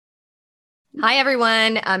Hi,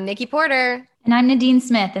 everyone. I'm Nikki Porter. And I'm Nadine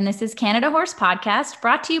Smith, and this is Canada Horse Podcast,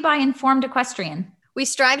 brought to you by Informed Equestrian. We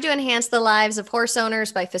strive to enhance the lives of horse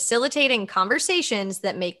owners by facilitating conversations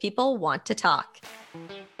that make people want to talk.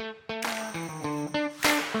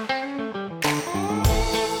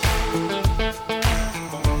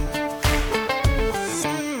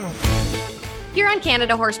 Here on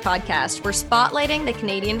Canada Horse Podcast, we're spotlighting the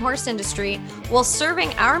Canadian horse industry while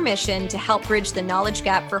serving our mission to help bridge the knowledge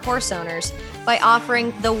gap for horse owners by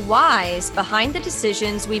offering the whys behind the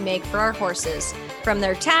decisions we make for our horses, from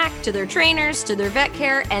their tack to their trainers to their vet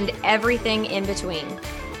care and everything in between.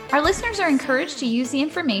 Our listeners are encouraged to use the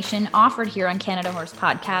information offered here on Canada Horse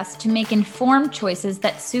Podcast to make informed choices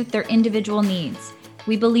that suit their individual needs.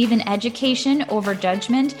 We believe in education over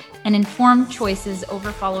judgment and informed choices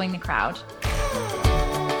over following the crowd.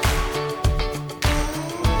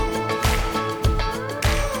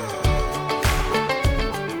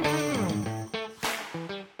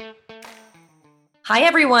 Hi,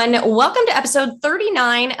 everyone. Welcome to episode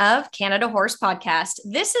 39 of Canada Horse Podcast.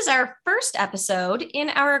 This is our first episode in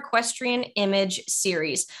our Equestrian Image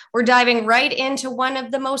series. We're diving right into one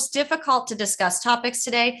of the most difficult to discuss topics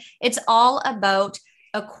today. It's all about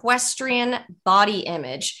equestrian body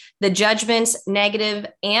image, the judgments, negative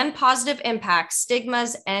and positive impacts,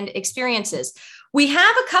 stigmas, and experiences. We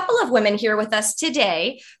have a couple of women here with us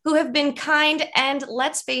today who have been kind and,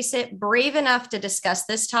 let's face it, brave enough to discuss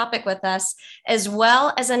this topic with us, as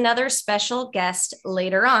well as another special guest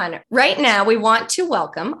later on. Right now, we want to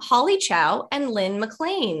welcome Holly Chow and Lynn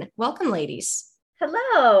McLean. Welcome, ladies.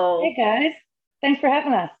 Hello. Hey, guys. Thanks for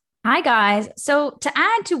having us. Hi, guys. So to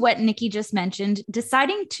add to what Nikki just mentioned,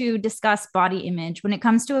 deciding to discuss body image when it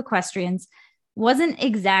comes to equestrians wasn't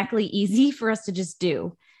exactly easy for us to just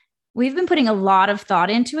do. We've been putting a lot of thought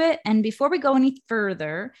into it. And before we go any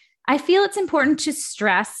further, I feel it's important to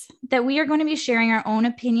stress that we are going to be sharing our own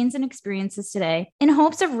opinions and experiences today in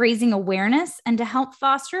hopes of raising awareness and to help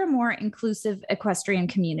foster a more inclusive equestrian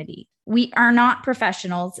community. We are not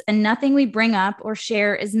professionals, and nothing we bring up or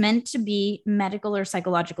share is meant to be medical or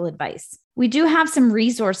psychological advice. We do have some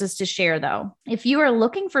resources to share, though. If you are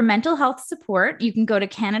looking for mental health support, you can go to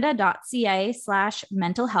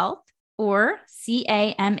canada.ca/mental health or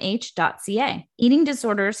camh.ca. Eating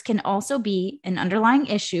disorders can also be an underlying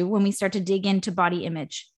issue when we start to dig into body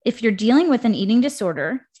image. If you're dealing with an eating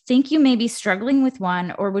disorder, think you may be struggling with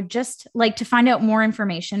one, or would just like to find out more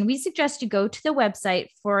information, we suggest you go to the website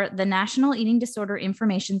for the National Eating Disorder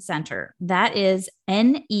Information Center. That is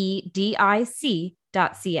NEDIC.ca.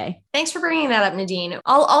 Thanks for bringing that up, Nadine.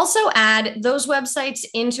 I'll also add those websites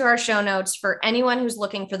into our show notes for anyone who's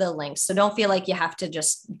looking for the links. So don't feel like you have to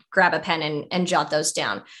just grab a pen and jot those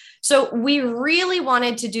down. So we really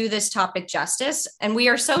wanted to do this topic justice, and we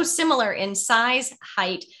are so similar in size,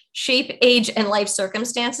 height, shape, age, and life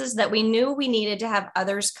circumstances that we knew we needed to have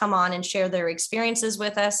others come on and share their experiences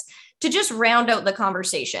with us to just round out the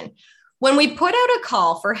conversation. When we put out a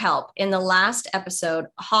call for help in the last episode,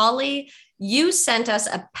 Holly, you sent us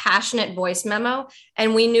a passionate voice memo,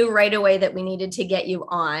 and we knew right away that we needed to get you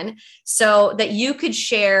on so that you could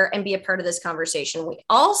share and be a part of this conversation. We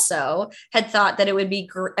also had thought that it would be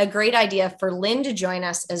a great idea for Lynn to join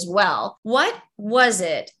us as well. What was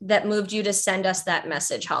it that moved you to send us that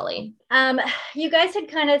message, Holly? You guys had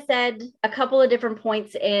kind of said a couple of different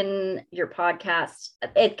points in your podcast.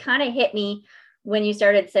 It kind of hit me when you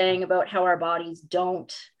started saying about how our bodies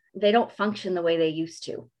don't function the way they used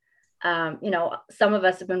to. Some of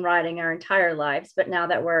us have been riding our entire lives, but now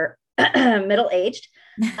that we're middle-aged,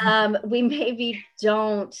 we maybe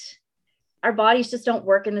our bodies just don't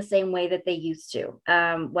work in the same way that they used to.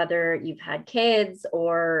 Whether you've had kids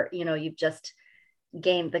or, you've just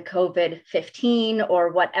gained the COVID-15 or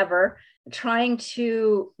whatever, trying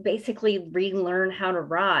to basically relearn how to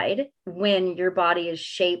ride when your body is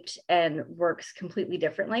shaped and works completely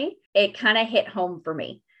differently, it kind of hit home for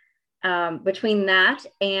me. Between that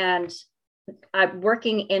and I'm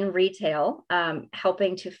working in retail,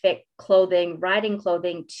 helping to fit riding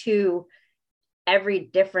clothing to every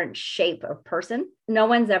different shape of person. No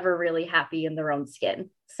one's ever really happy in their own skin.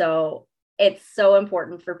 So it's so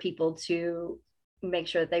important for people to make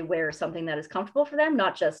sure that they wear something that is comfortable for them,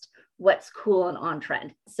 not just what's cool and on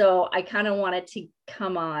trend. So I kind of wanted to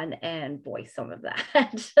come on and voice some of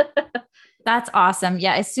that. That's awesome.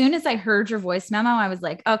 Yeah. As soon as I heard your voice memo, I was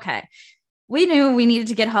like, okay, we knew we needed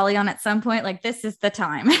to get Holly on at some point. Like, this is the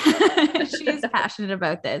time. She's passionate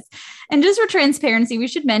about this. And just for transparency, we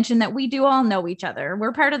should mention that we do all know each other.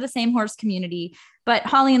 We're part of the same horse community. But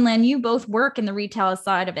Holly and Lynn, you both work in the retail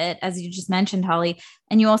side of it, as you just mentioned, Holly,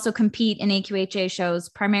 and you also compete in AQHA shows,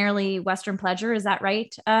 primarily Western Pleasure. Is that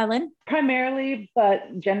right, Lynn? Primarily,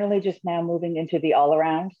 but generally just now moving into the all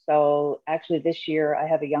around. So actually this year I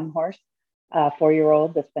have a young horse, a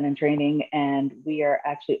 4-year-old that's been in training, and we are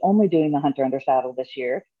actually only doing the Hunter under saddle this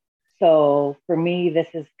year. So for me, this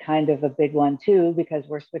is kind of a big one too, because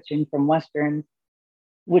we're switching from Western,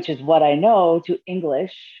 which is what I know, to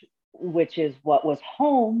English, which is what was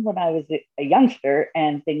home when I was a youngster,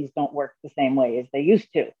 and things don't work the same way as they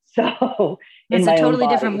used to. So it's a totally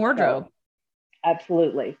different wardrobe. So,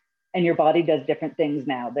 absolutely. And your body does different things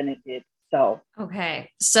now than it did. So, okay.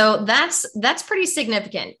 So that's pretty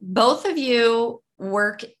significant. Both of you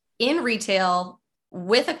work in retail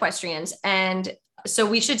with equestrians. And so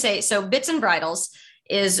we should say, so Bits and Bridles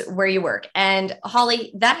is where you work. And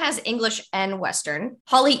Holly, that has English and Western.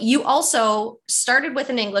 Holly, you also started with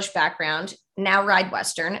an English background, now ride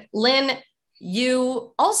Western. Lynn,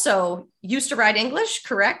 you also used to ride English,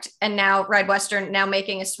 correct? And now ride Western, now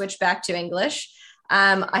making a switch back to English.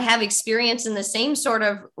 I have experience in the same sort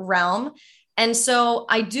of realm. And so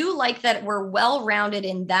I do like that we're well-rounded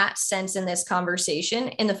in that sense in this conversation,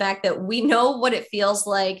 in the fact that we know what it feels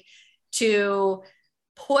like to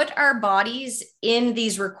put our bodies in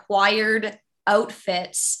these required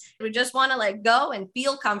outfits. We just want to let go and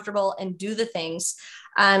feel comfortable and do the things.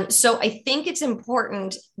 So I think it's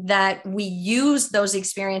important that we use those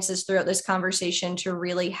experiences throughout this conversation to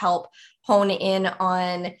really help hone in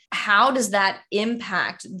on how does that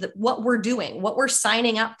impact what we're doing, what we're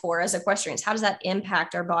signing up for as equestrians. How does that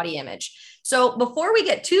impact our body image? So before we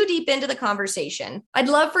get too deep into the conversation, I'd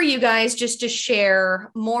love for you guys just to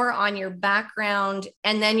share more on your background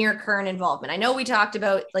and then your current involvement. I know we talked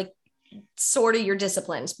about like sort of your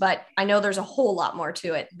disciplines, but I know there's a whole lot more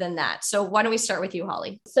to it than that. So why don't we start with you,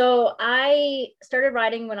 Holly? So I started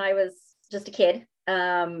riding when I was just a kid,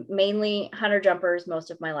 mainly hunter jumpers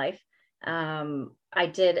most of my life. I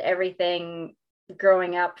did everything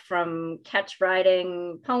growing up from catch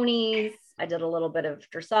riding ponies. I did a little bit of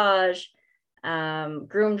dressage,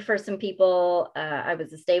 groomed for some people. I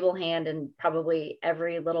was a stable hand in probably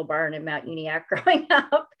every little barn in Mount Uniacke growing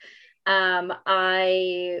up.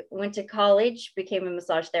 I went to college, became a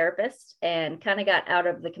massage therapist, and kind of got out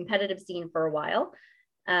of the competitive scene for a while.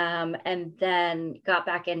 And then got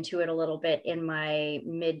back into it a little bit in my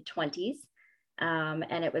mid 20s.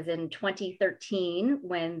 And it was in 2013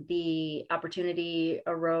 when the opportunity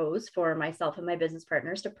arose for myself and my business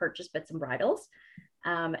partners to purchase Bits and Bridles.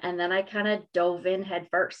 And then I kind of dove in head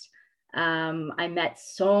first. I met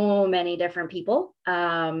so many different people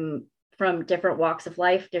from different walks of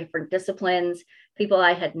life, different disciplines, people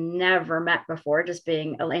I had never met before, just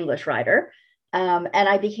being an English rider. And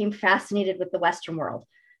I became fascinated with the Western world.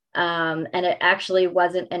 And it actually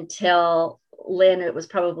wasn't until Lynn, it was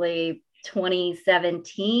probably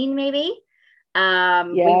 2017, maybe. We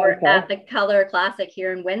were at the Color Classic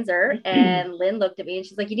here in Windsor, and Lynn looked at me and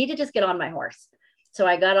she's like, you need to just get on my horse. So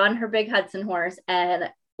I got on her big Hudson horse and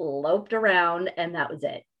loped around, and that was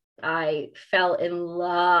it. I fell in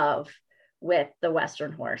love with the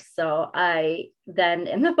Western horse. So I then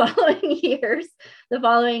in the following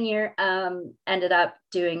year, ended up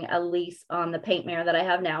doing a lease on the paint mare that I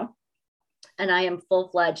have now. And I am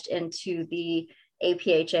full-fledged into the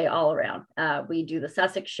APHA all around. We do the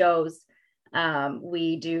Sussex shows.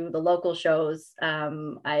 We do the local shows.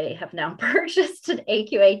 I have now purchased an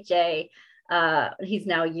AQHA. He's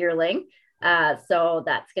now a yearling. So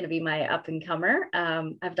that's going to be my up and comer.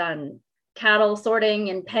 I've done cattle sorting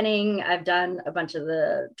and penning. I've done a bunch of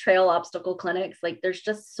the trail obstacle clinics. Like there's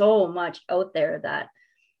just so much out there that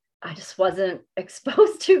I just wasn't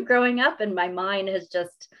exposed to growing up. And my mind has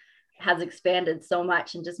expanded so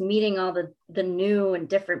much, and just meeting all the new and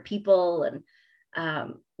different people. And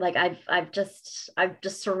like I've just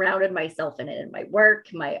surrounded myself in it, in my work,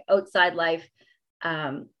 my outside life.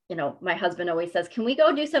 You know, my husband always says, can we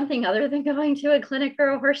go do something other than going to a clinic or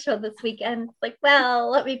a horse show this weekend? It's like,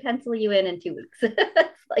 well, let me pencil you in 2 weeks.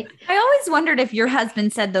 It's like, I always wondered if your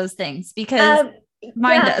husband said those things, because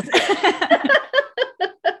mine does.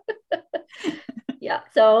 Yeah.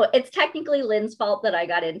 So it's technically Lynn's fault that I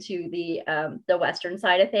got into the Western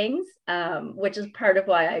side of things, which is part of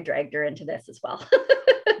why I dragged her into this as well.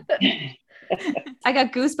 I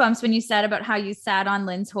got goosebumps when you said about how you sat on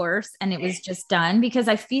Lynn's horse and it was just done, because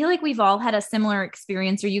I feel like we've all had a similar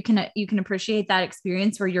experience, or you can appreciate that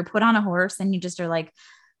experience where you're put on a horse and you just are like,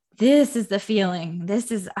 this is the feeling.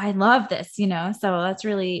 I love this, you know? So that's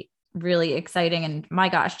really, really exciting. And my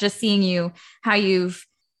gosh, just seeing how you've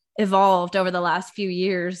evolved over the last few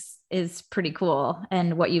years is pretty cool.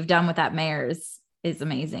 And what you've done with that mare is is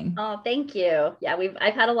amazing. Oh, thank you. Yeah,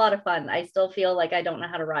 I've had a lot of fun. I still feel like I don't know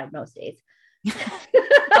how to ride most days.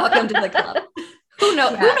 Welcome to the club. Who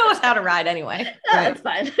knows how to ride anyway? That's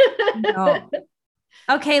fine. No.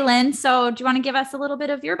 Okay, Lynn. So do you want to give us a little bit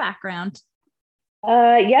of your background?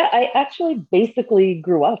 Yeah, I actually basically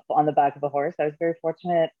grew up on the back of a horse. I was very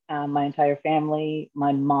fortunate. My entire family,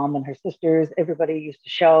 my mom and her sisters, everybody used to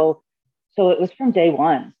show. So it was from day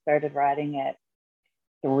one. Started riding at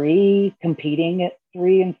 3, competing at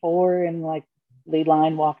 3 and 4 in like lead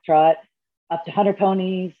line, walk, trot, up to hunter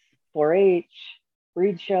ponies, 4-H,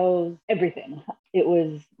 breed shows, everything. It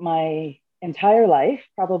was my entire life,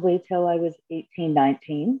 probably till I was 18,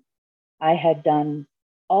 19. I had done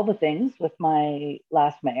all the things with my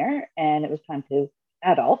last mare, and it was time to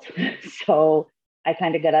adult. So I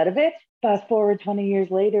kind of got out of it. Fast forward 20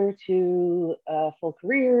 years later to a full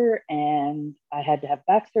career, and I had to have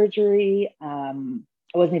back surgery.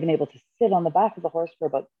 I wasn't even able to sit on the back of the horse for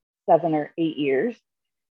about 7 or 8 years,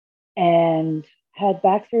 and had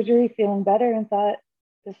back surgery, feeling better, and thought,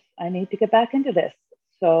 I need to get back into this.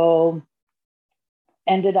 So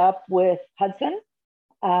ended up with Hudson,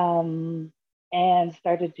 and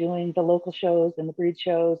started doing the local shows and the breed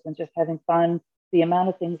shows and just having fun. The amount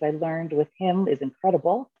of things I learned with him is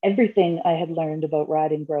incredible. Everything I had learned about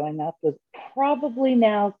riding growing up was probably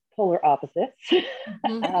now polar opposites.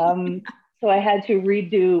 So I had to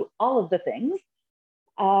redo all of the things.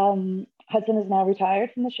 Hudson is now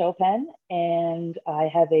retired from the show pen, and I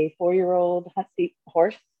have a 4-year-old hunt seat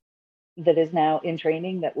horse that is now in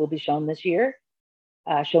training that will be shown this year.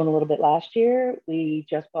 Shown a little bit last year. We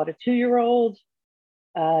just bought a 2-year-old,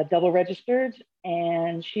 double registered,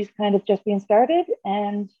 and she's kind of just being started.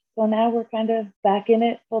 And so now we're kind of back in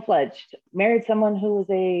it full-fledged. Married someone who was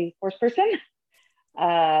a horse person,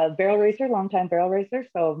 barrel racer, longtime barrel racer.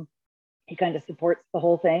 So he kind of supports the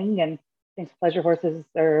whole thing and thinks pleasure horses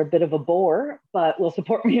are a bit of a bore, but will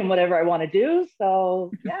support me in whatever I want to do. So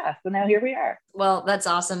yeah, so now here we are. Well, that's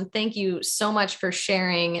awesome. Thank you so much for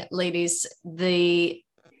sharing, ladies. The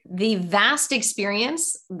vast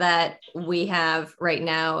experience that we have right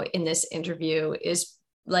now in this interview is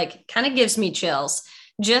like kind of gives me chills.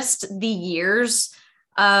 Just the years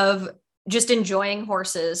of just enjoying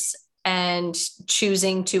horses and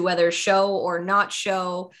choosing to whether show or not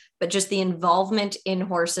show, but just the involvement in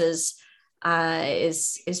horses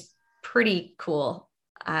is pretty cool.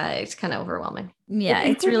 It's kind of overwhelming. Yeah,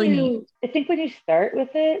 it's really neat. I think when you start with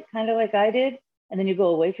it, kind of like I did, and then you go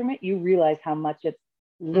away from it, you realize how much it's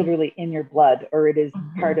literally in your blood, or it is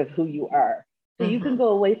part of who you are. So you can go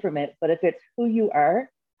away from it, but if it's who you are,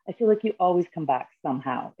 I feel like you always come back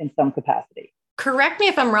somehow in some capacity. Correct me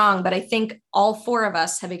if I'm wrong, but I think all 4 of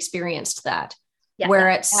us have experienced that, where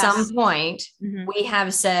at some point we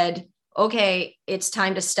have said, okay, it's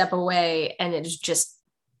time to step away. And it's just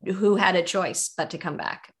who had a choice but to come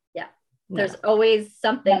back. Yeah. There's always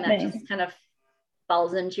something that just kind of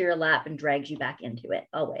falls into your lap and drags you back into it.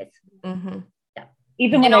 Always. Yeah.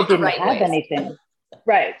 Even when I didn't have anything.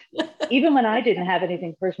 Right. Even when I didn't have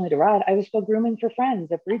anything personally to ride, I was still grooming for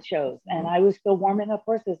friends at breed shows, and I was still warming up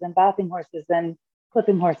horses and bathing horses and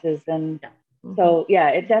clipping horses. And so, yeah,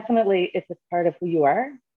 it's a part of who you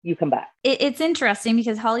are. You come back. It's interesting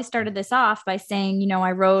because Holly started this off by saying, you know,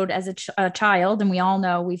 I rode as a child, and we all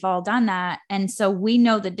know we've all done that. And so we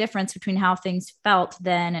know the difference between how things felt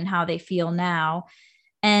then and how they feel now.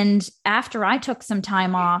 And after I took some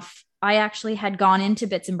time off, I actually had gone into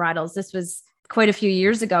Bits and Bridles. This was quite a few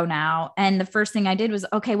years ago now. And the first thing I did was,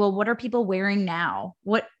 okay, well, what are people wearing now?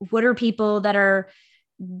 What are people that are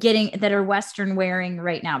Western wearing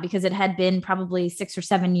right now? Because it had been probably 6 or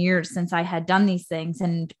 7 years since I had done these things.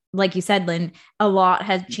 And like you said, Lynn, a lot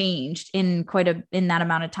has changed in that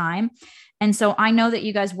amount of time. And so I know that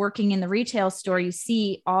you guys working in the retail store, you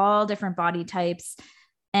see all different body types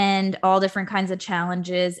and all different kinds of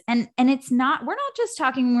challenges. And we're not just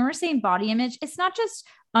talking, when we're saying body image, it's not just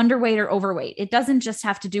underweight or overweight. It doesn't just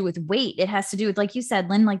have to do with weight. It has to do with, like you said,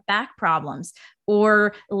 Lynn, like back problems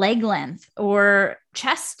or leg length or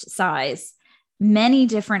chest size, many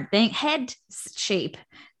different things, head shape,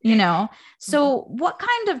 you know? So what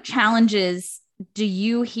kind of challenges do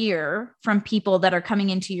you hear from people that are coming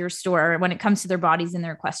into your store when it comes to their bodies and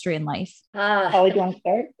their equestrian life? Holly, do you want to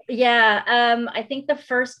start? Yeah. I think the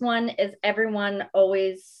first one is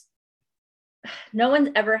no one's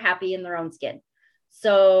ever happy in their own skin.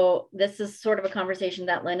 So this is sort of a conversation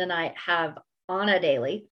that Lynn and I have on a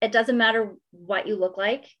daily. It doesn't matter what you look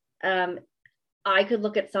like. I could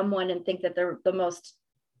look at someone and think that they're the most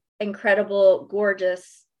incredible,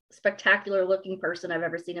 gorgeous, spectacular looking person I've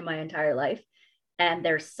ever seen in my entire life. And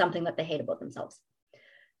there's something that they hate about themselves.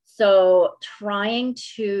 So trying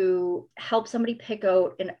to help somebody pick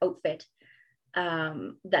out an outfit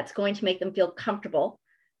that's going to make them feel comfortable,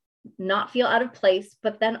 not feel out of place,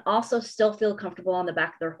 but then also still feel comfortable on the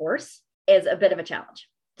back of their horse is a bit of a challenge.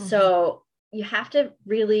 Mm-hmm. So you have to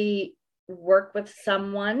really work with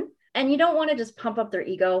someone, and you don't want to just pump up their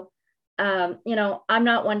ego. I'm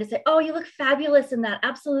not one to say, oh, you look fabulous in that.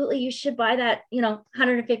 Absolutely. You should buy that,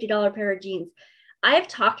 $150 pair of jeans. I have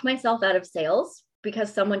talked myself out of sales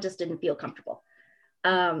because someone just didn't feel comfortable.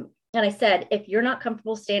 And I said, if you're not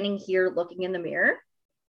comfortable standing here looking in the mirror,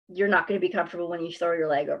 you're not going to be comfortable when you throw your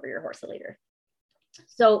leg over your horse later.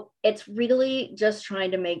 So it's really just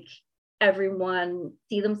trying to make everyone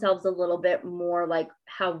see themselves a little bit more like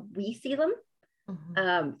how we see them.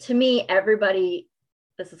 Mm-hmm. To me, everybody,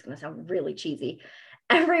 this is going to sound really cheesy,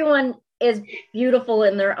 everyone is beautiful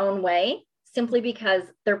in their own way, simply because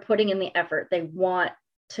they're putting in the effort. They want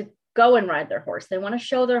to go and ride their horse. They want to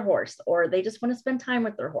show their horse, or they just want to spend time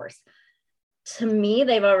with their horse. To me,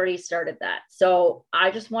 they've already started that. So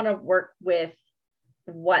I just want to work with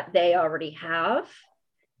what they already have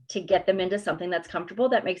to get them into something that's comfortable,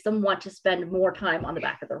 that makes them want to spend more time on the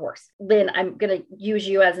back of their horse. Lynn, I'm going to use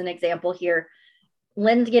you as an example here.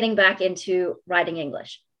 Lynn's getting back into riding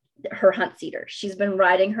English, her hunt cedar. She's been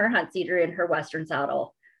riding her hunt cedar in her Western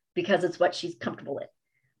saddle because it's what she's comfortable in.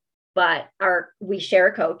 But we share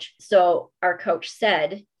a coach. So our coach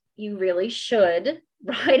said, you really should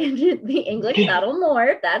ride into the English saddle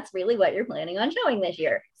more. That's really what you're planning on showing this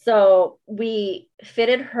year. So we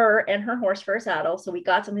fitted her and her horse for a saddle. So we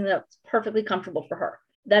got something that's perfectly comfortable for her.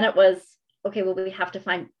 Then it was, okay, well, we have to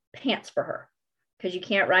find pants for her because you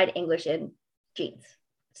can't ride English in jeans.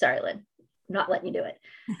 Sorry, Lynn, I'm not letting you do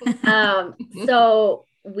it. So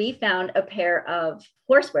we found a pair of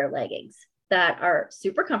horsewear leggings that are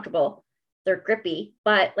super comfortable. They're grippy,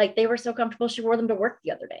 but like they were so comfortable, she wore them to work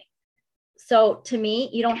the other day. So to me,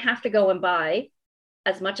 you don't have to go and buy,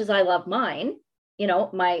 as much as I love mine,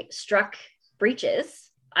 my struck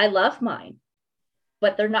breeches, I love mine,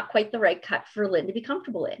 but they're not quite the right cut for Lynn to be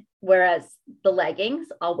comfortable in. Whereas the leggings,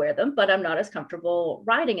 I'll wear them, but I'm not as comfortable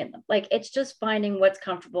riding in them. Like, it's just finding what's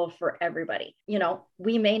comfortable for everybody.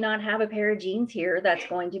 We may not have a pair of jeans here that's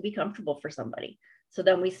going to be comfortable for somebody. So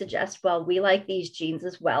then we suggest, well, we like these jeans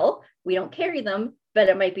as well. We don't carry them, but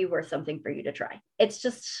it might be worth something for you to try. It's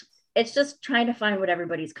just trying to find what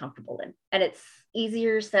everybody's comfortable in. And it's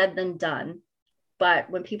easier said than done. But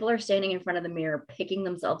when people are standing in front of the mirror, picking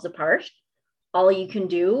themselves apart, all you can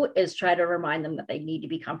do is try to remind them that they need to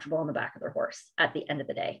be comfortable on the back of their horse at the end of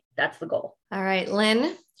the day. That's the goal. All right, Lynn,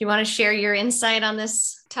 do you want to share your insight on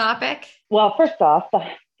this topic? Well, first off, the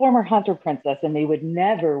former hunter princess and me would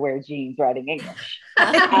never wear jeans riding English.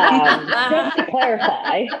 Just to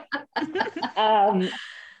clarify.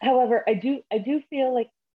 However, I do feel like,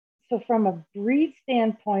 so from a breed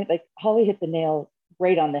standpoint, like Holly hit the nail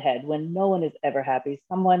right on the head. When no one is ever happy,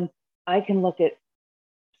 I can look at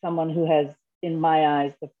someone who has, in my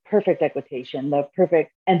eyes, the perfect equitation,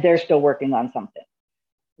 and they're still working on something.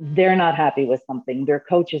 They're not happy with something. Their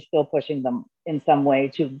coach is still pushing them in some way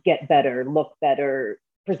to get better, look better,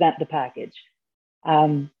 present the package.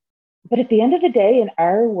 But at the end of the day, in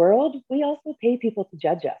our world, we also pay people to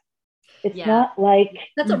judge us. It's not like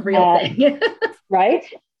that's a real thing, right?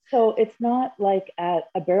 So it's not like at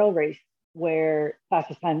a barrel race where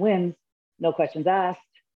fastest time wins, no questions asked,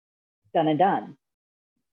 done and done.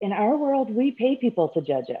 In our world, we pay people to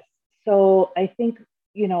judge us. So I think,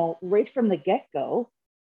 right from the get-go,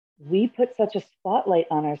 we put such a spotlight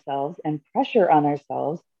on ourselves and pressure on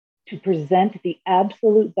ourselves to present the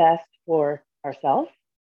absolute best for ourselves,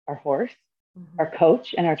 our horse, our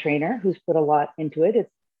coach, and our trainer, who's put a lot into it.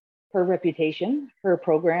 It's her reputation, her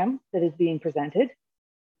program that is being presented.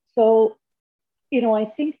 So, I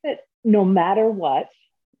think that no matter what,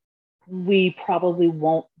 we probably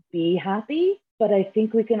won't be happy, but I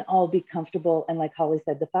think we can all be comfortable. And like Holly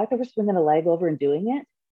said, the fact that we're swinging a leg over and doing it,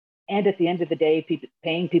 and at the end of the day,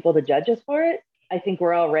 paying people to judge us for it, I think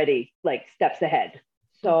we're already like steps ahead.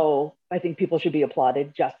 So I think people should be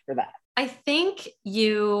applauded just for that. I think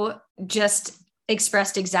you just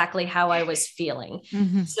expressed exactly how I was feeling.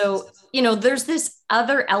 Mm-hmm. So, there's this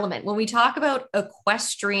other element when we talk about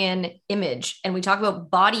equestrian image and we talk about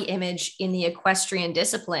body image in the equestrian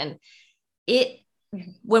discipline.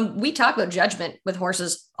 When we talk about judgment with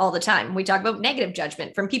horses all the time, we talk about negative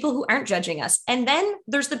judgment from people who aren't judging us. And then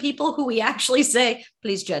there's the people who we actually say,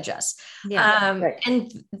 please judge us. Yeah, right.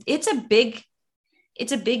 And it's a big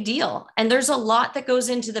deal. And there's a lot that goes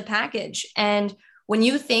into the package. And when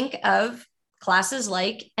you think of classes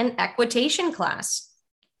like an equitation class,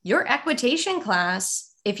 your equitation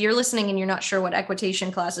class if you're listening and you're not sure what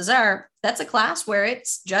equitation classes are, that's a class where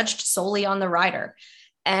it's judged solely on the rider.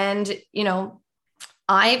 And,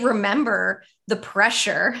 I remember the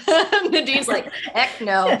pressure. Nadine's like, heck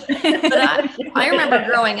no. But I remember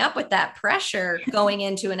growing up with that pressure going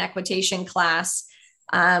into an equitation class.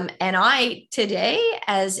 And I today,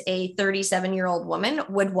 as a 37-year-old woman,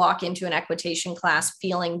 would walk into an equitation class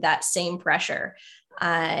feeling that same pressure.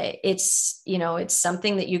 It's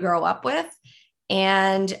something that you grow up with.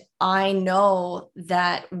 And I know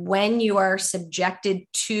that when you are subjected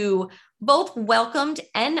to both welcomed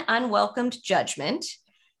and unwelcomed judgment,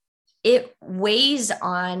 it weighs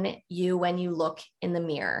on you when you look in the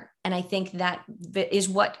mirror. And I think that is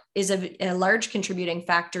what is a large contributing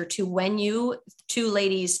factor to when you two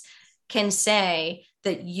ladies can say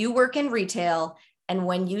that you work in retail. And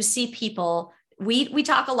when you see people, we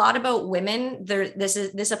talk a lot about women there.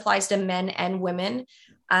 This applies to men and women.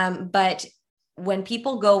 But when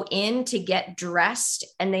people go in to get dressed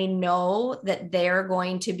and they know that they're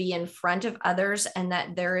going to be in front of others and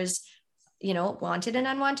that there is, wanted and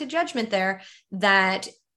unwanted judgment there, that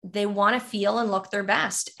they want to feel and look their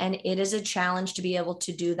best. And it is a challenge to be able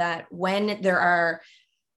to do that when there are,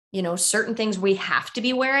 certain things we have to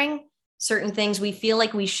be wearing, certain things we feel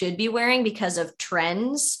like we should be wearing because of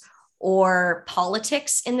trends or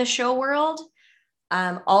politics in the show world.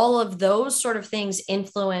 All of those sort of things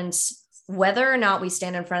influence whether or not we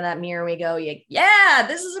stand in front of that mirror and we go, yeah,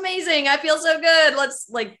 this is amazing. I feel so good. Let's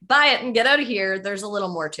buy it and get out of here. There's a little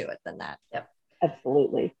more to it than that. Yep.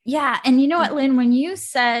 Absolutely. Yeah. And you know what, Lynn, when you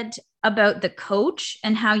said about the coach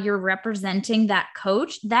and how you're representing that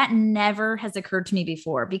coach, that never has occurred to me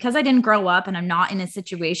before because I didn't grow up and I'm not in a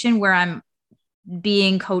situation where I'm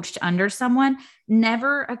being coached under someone.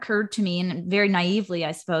 Never occurred to me, and very naively,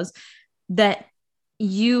 I suppose, that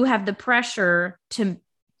you have the pressure to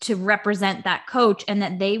represent that coach and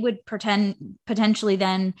that they would potentially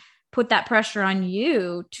then put that pressure on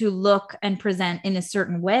you to look and present in a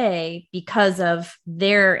certain way because of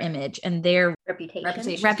their image and their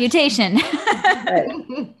reputation.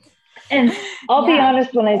 Right. And I'll be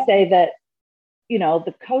honest when I say that,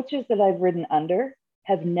 the coaches that I've ridden under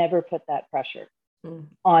have never put that pressure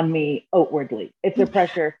on me outwardly. It's a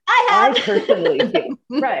pressure I personally feel.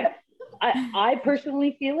 Right. I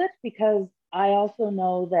personally feel it because I also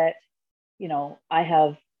know that, I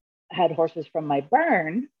have had horses from my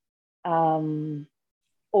burn, or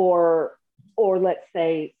let's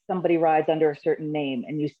say somebody rides under a certain name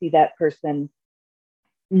and you see that person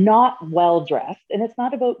not well dressed, and it's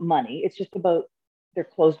not about money. It's just about their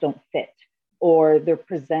clothes don't fit, or they're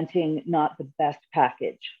presenting not the best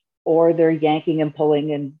package, or they're yanking and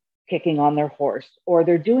pulling and kicking on their horse, or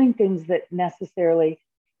they're doing things that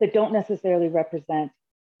don't necessarily represent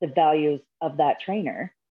the values of that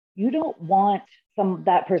trainer. You don't want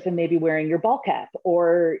that person maybe wearing your ball cap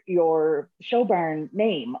or your show barn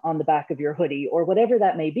name on the back of your hoodie or whatever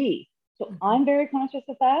that may be. So I'm very conscious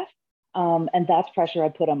of that. And that's pressure I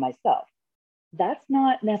put on myself. That's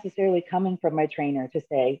not necessarily coming from my trainer to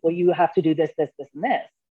say, well, you have to do this, this, this, and this.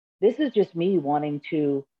 This is just me wanting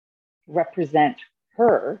to represent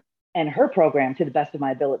her and her program to the best of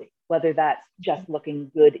my ability, whether that's just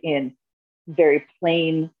looking good in very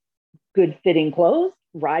plain, good fitting clothes,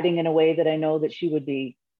 riding in a way that I know that she would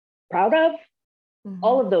be proud of,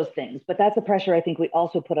 all of those things. But that's a pressure I think we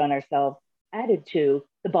also put on ourselves, added to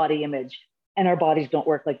the body image, and our bodies don't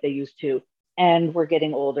work like they used to. And we're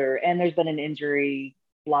getting older and there's been an injury,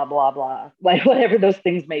 blah, blah, blah, like whatever those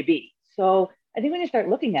things may be. So I think when you start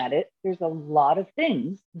looking at it, there's a lot of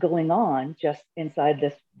things going on just inside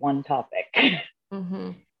this one topic.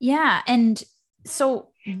 Yeah. And so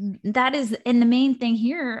that is, and the main thing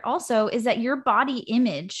here also is that your body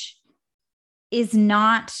image is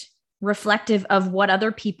not reflective of what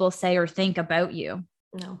other people say or think about you.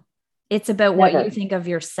 No, it's about what you think of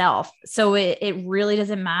yourself. So it really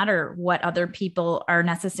doesn't matter what other people are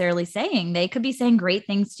necessarily saying. They could be saying great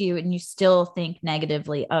things to you and you still think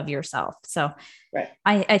negatively of yourself. So right.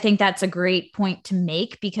 I think that's a great point to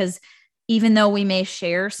make, because even though we may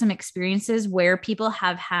share some experiences where people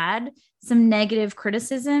have had some negative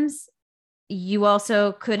criticisms, you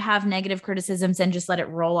also could have negative criticisms and just let it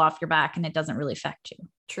roll off your back and it doesn't really affect you.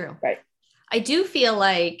 True. Right. I do feel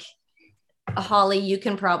like, Holly, you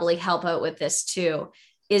can probably help out with this too,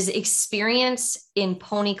 is experience in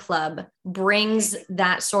Pony Club brings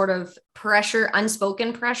that sort of pressure,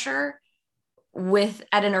 unspoken pressure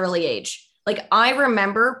at an early age. Like I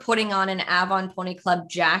remember putting on an Avon Pony Club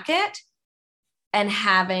jacket and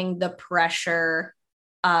having the pressure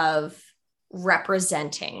of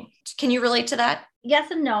representing. Can you relate to that?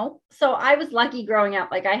 Yes and no. So I was lucky growing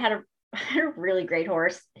up. Like I had had a really great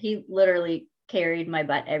horse. He literally carried my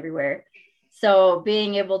butt everywhere. So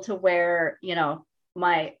being able to wear, you know,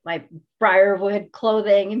 my Briarwood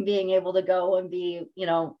clothing and being able to go and be, you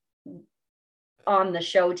know, on the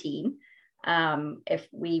show team, if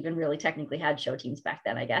we even really technically had show teams back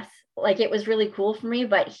then, I guess, like, it was really cool for me.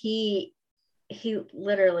 But he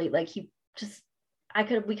literally, like,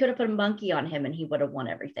 we could have put a monkey on him and he would have won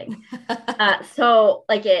everything. So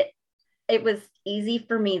like it was easy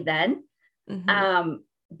for me then. Mm-hmm.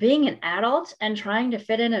 Being an adult and trying to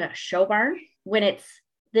fit in a show barn when it's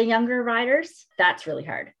the younger riders, that's really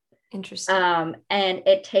hard. Interesting. And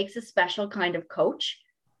it takes a special kind of coach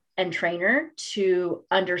and trainer to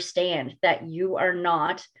understand that you are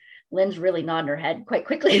not. Lynn's really nodding her head quite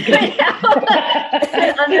quickly right now.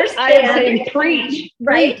 Understand, I am saying preach,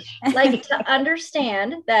 right? Like, to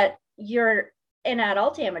understand that you're an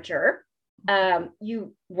adult amateur,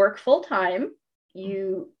 you work full time,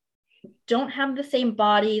 you don't have the same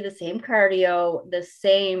body, the same cardio, the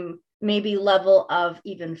same maybe level of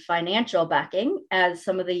even financial backing as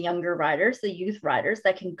some of the younger riders, the youth riders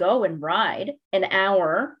that can go and ride an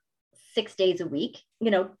hour, 6 days a week, you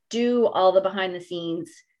know, do all the behind the scenes.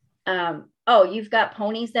 Oh, you've got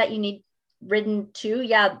ponies that you need ridden too.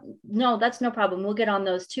 Yeah, no, that's no problem. We'll get on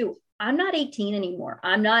those too. I'm not 18 anymore.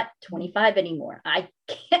 I'm not 25 anymore. I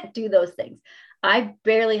can't do those things. I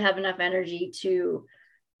barely have enough energy to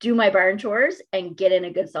do my barn chores and get in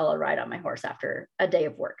a good solid ride on my horse after a day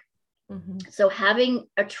of work. Mm-hmm. So having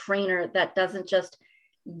a trainer that doesn't just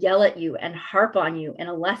yell at you and harp on you in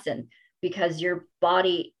a lesson because your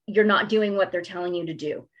body, you're not doing what they're telling you to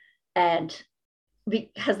do. And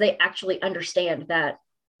because they actually understand that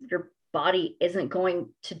your body isn't going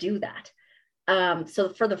to do that. So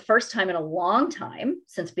for the first time in a long time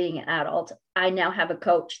since being an adult, I now have a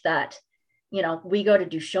coach that, you know, we go to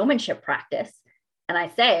do showmanship practice and I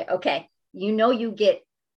say, okay, you know, you get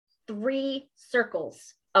 3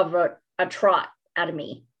 circles of a trot out of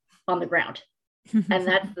me on the ground. And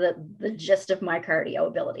that's the gist of my cardio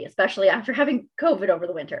ability, especially after having COVID over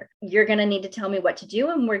the winter. You're going to need to tell me what to do.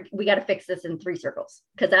 And we got to fix this in 3 circles.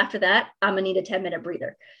 Because after that, I'm going to need a 10-minute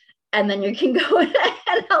breather. And then you can go and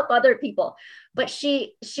help other people. But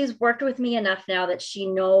she's worked with me enough now that she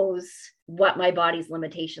knows what my body's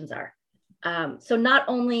limitations are. So not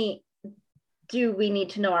only do we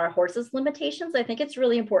need to know our horse's limitations, I think it's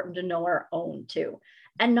really important to know our own too,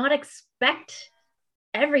 and not expect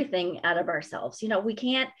everything out of ourselves. You know, we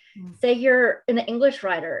can't say you're an English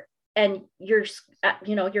rider and you're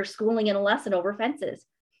schooling in a lesson over fences.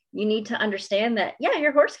 You need to understand that, yeah,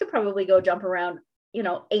 your horse could probably go jump around,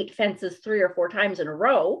 8 fences 3 or 4 times in a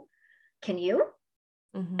row. Can you?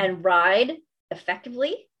 Mm-hmm. And ride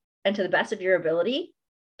effectively and to the best of your ability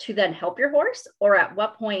to then help your horse? Or at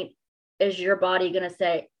what point is your body going to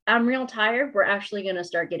say, I'm real tired. We're actually going to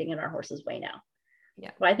start getting in our horse's way now.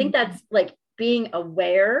 Yeah. Well, I think that's like being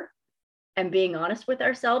aware and being honest with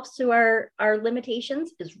ourselves to our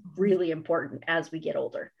limitations is really important as we get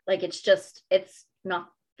older. Like, it's not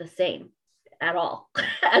the same at all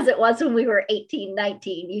as it was when we were 18,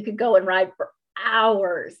 19. You could go and ride for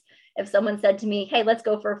hours. If someone said to me, hey, let's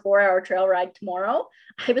go for a 4-hour trail ride tomorrow,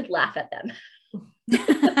 I would laugh at them.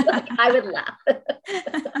 Like, I would laugh.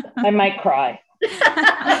 I might cry.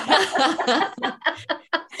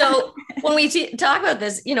 So when we talk about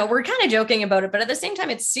this, we're kind of joking about it, but at the same time,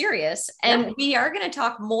 it's serious. And we are going to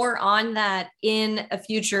talk more on that in a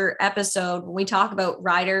future episode when we talk about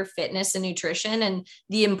rider fitness and nutrition and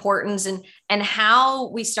the importance and how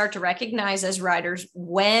we start to recognize as riders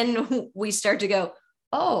when we start to go,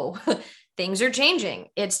 oh, things are changing.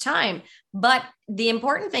 It's time. But the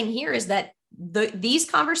important thing here is that these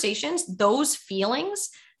conversations, those feelings,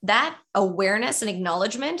 that awareness and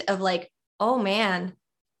acknowledgement of like, oh man,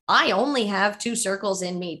 I only have 2 circles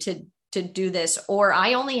in me to do this, or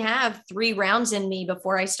I only have 3 rounds in me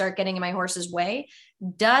before I start getting in my horse's way,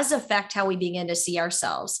 does affect how we begin to see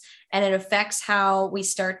ourselves. And it affects how we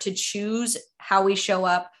start to choose how we show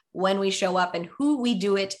up, when we show up, and who we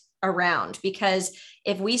do it around. Because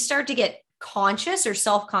if we start to get conscious or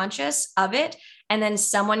self-conscious of it, and then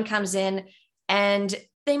someone comes in and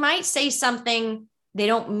they might say something, they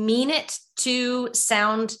don't mean it to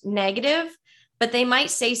sound negative, but they might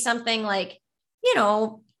say something like,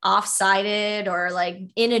 off-sided or like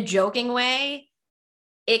in a joking way.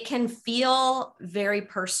 It can feel very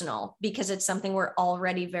personal because it's something we're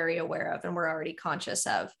already very aware of and we're already conscious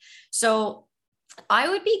of. So I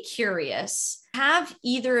would be curious, have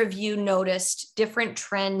either of you noticed different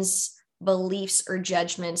trends, beliefs, or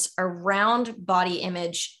judgments around body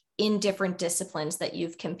image in different disciplines that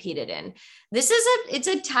you've competed in. It's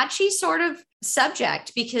a touchy sort of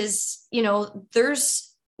subject because, you know,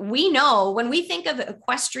 we know when we think of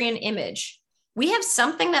equestrian image, we have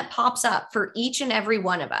something that pops up for each and every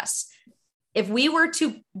one of us. If we were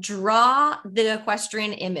to draw the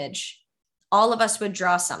equestrian image, all of us would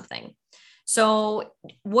draw something. So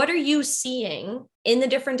what are you seeing in the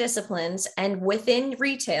different disciplines and within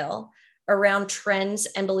retail around trends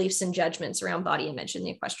and beliefs and judgments around body image in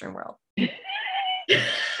the equestrian world? Okay.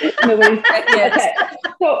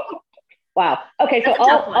 So, wow. Okay. So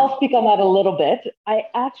I'll speak on that a little bit. I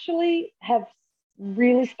actually have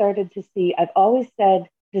really started to see, I've always said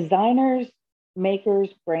designers, makers,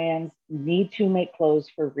 brands need to make clothes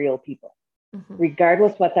for real people,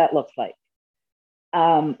 regardless what that looks like.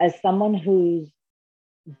 As someone who's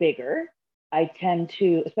bigger, I tend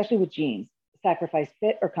to, especially with jeans, sacrifice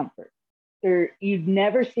fit or comfort. You'd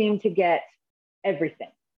never seem to get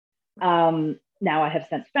everything. Now I have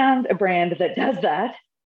since found a brand that does that,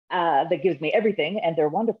 that gives me everything, and they're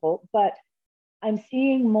wonderful, but I'm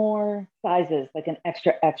seeing more sizes, like an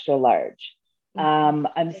extra, extra large.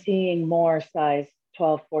 I'm seeing more size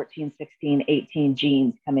 12, 14, 16, 18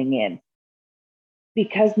 jeans coming in,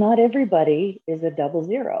 because not everybody is a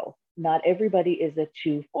 00. Not everybody is a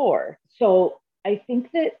 2-4. So I think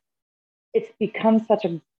that it's become such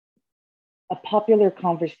a popular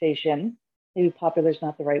conversation. Maybe popular is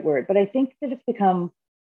not the right word, but I think that it's become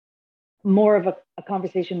more of a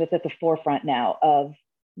conversation that's at the forefront now of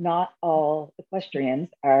not all equestrians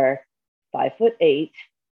are 5'8"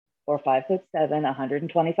 or 5'7",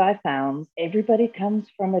 125 pounds. Everybody comes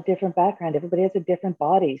from a different background. Everybody has a different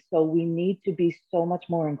body. So we need to be so much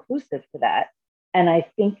more inclusive to that. And I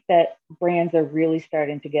think that brands are really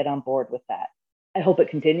starting to get on board with that. I hope it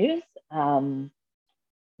continues.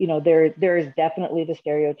 You know, there is definitely the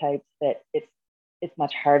stereotypes that it's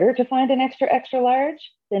much harder to find an extra, extra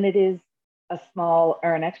large than it is a small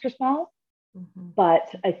or an extra small.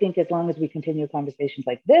 But I think as long as we continue conversations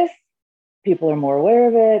like this, people are more aware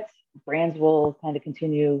of it, brands will kind of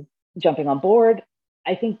continue jumping on board.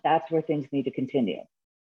 I think that's where things need to continue,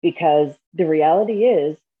 because the reality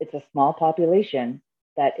is it's a small population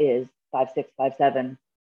that is 5'6", 5'7",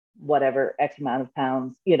 whatever X amount of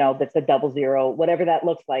pounds, you know, that's a 00, whatever that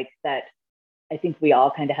looks like, that I think we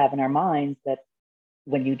all kind of have in our minds that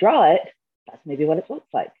when you draw it, that's maybe what it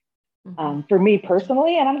looks like. For me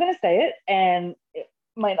personally, and I'm going to say it, and it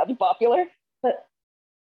might not be popular, but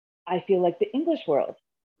I feel like the English world,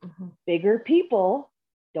 bigger people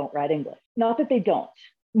don't ride English. Not that they don't.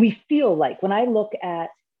 We feel like, when I look at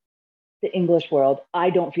the English world, I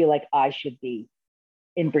don't feel like I should be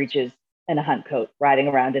in breeches and a hunt coat riding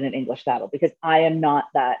around in an English saddle, because I am not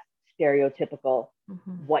that stereotypical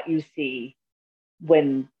what you see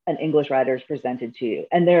when an English rider is presented to you.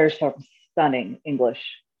 And there are some stunning English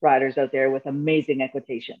riders out there with amazing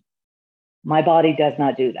equitation. My body does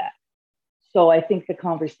not do that. So I think the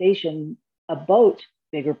conversation about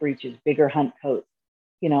bigger breeches, bigger hunt coats,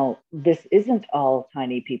 you know, this isn't all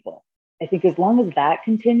tiny people. I think as long as that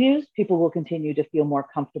continues, people will continue to feel more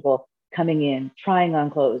comfortable coming in, trying on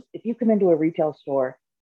clothes. If you come into a retail store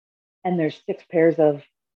and there's 6 pairs of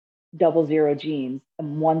 00 jeans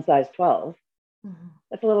and one size 12,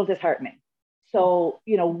 that's a little disheartening. So,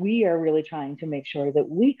 you know, we are really trying to make sure that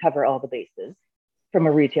we cover all the bases from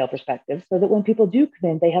a retail perspective, so that when people do come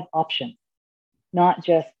in, they have options, not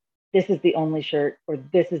just this is the only shirt or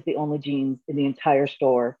this is the only jeans in the entire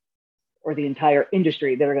store or the entire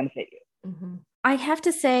industry that are going to fit you. I have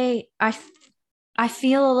to say, I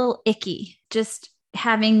feel a little icky just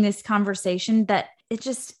having this conversation, that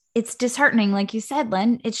it's disheartening. Like you said,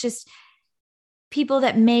 Lynn, it's just people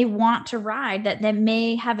that may want to ride, that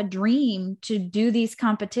may have a dream to do these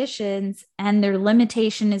competitions, and their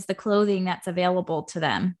limitation is the clothing that's available to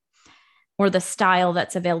them or the style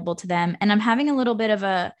that's available to them. And I'm having a little bit of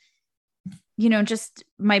a, you know, just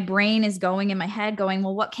my brain is going in my head going,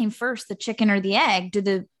 well, what came first, the chicken or the egg? Do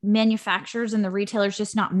the manufacturers and the retailers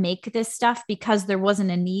just not make this stuff because there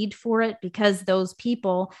wasn't a need for it, because those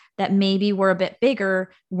people that maybe were a bit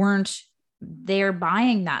bigger weren't there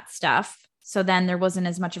buying that stuff? So then there wasn't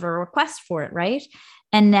as much of a request for it, right?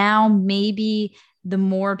 And now maybe the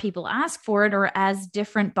more people ask for it, or as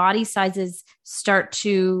different body sizes start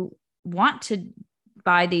to want to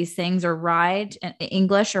buy these things or ride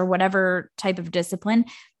English or whatever type of discipline,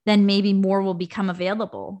 then maybe more will become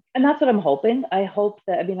available. And that's what I'm hoping. I hope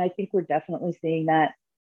that, I mean, I think we're definitely seeing that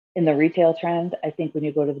in the retail trend. I think when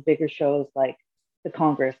you go to the bigger shows like the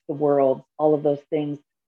Congress, the World, all of those things,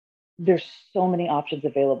 there's so many options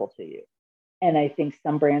available to you. And I think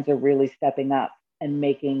some brands are really stepping up and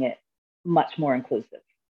making it much more inclusive.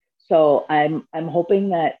 So I'm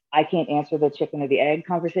hoping that I can't answer the chicken or the egg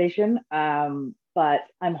conversation, but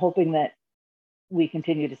I'm hoping that we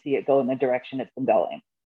continue to see it go in the direction it's been going,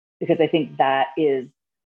 because I think that is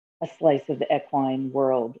a slice of the equine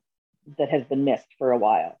world that has been missed for a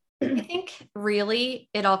while. I think really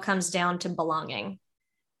it all comes down to belonging.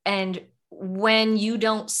 And when you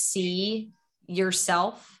don't see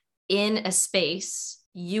yourself in a space,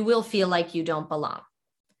 you will feel like you don't belong.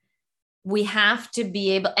 We have to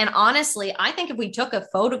be able, and honestly, I think if we took a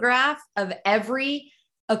photograph of every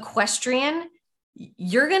equestrian,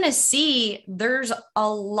 you're going to see there's a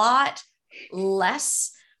lot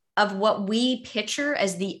less of what we picture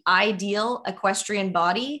as the ideal equestrian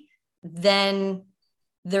body than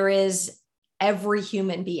there is every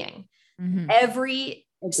human being. Mm-hmm. Every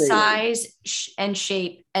size and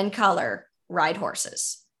shape and color ride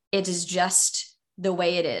horses. It is just the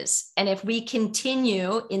way it is. And if we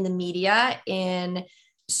continue in the media, in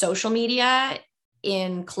social media,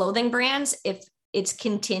 in clothing brands, if it's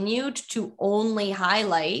continued to only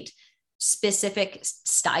highlight specific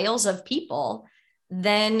styles of people,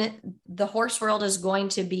 then the horse world is going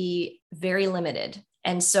to be very limited.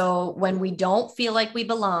 And so when we don't feel like we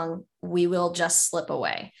belong, we will just slip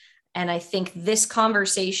away. And I think this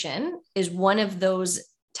conversation is one of those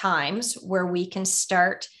times where we can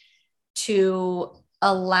start to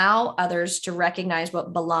allow others to recognize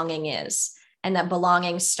what belonging is, and that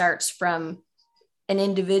belonging starts from an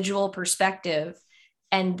individual perspective.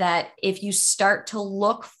 And that if you start to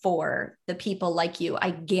look for the people like you,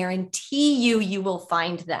 I guarantee you, you will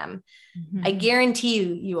find them. Mm-hmm. I guarantee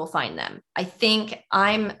you, you will find them. I think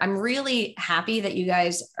I'm really happy that you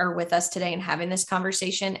guys are with us today and having this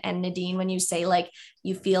conversation. And Nadine, when you say like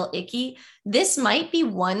you feel icky, this might be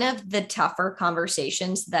one of the tougher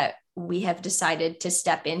conversations that we have decided to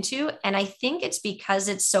step into. And I think it's because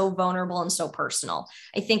it's so vulnerable and so personal.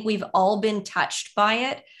 I think we've all been touched by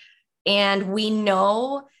it. And we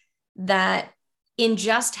know that in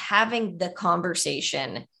just having the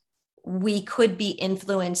conversation, we could be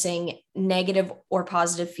influencing negative or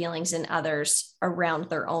positive feelings in others around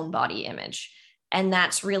their own body image. And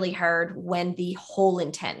that's really hard when the whole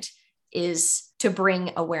intent is to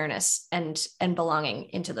bring awareness and belonging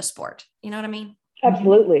into the sport. You know what I mean?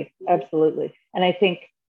 Absolutely. Absolutely. And I think,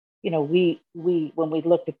 you know, we when we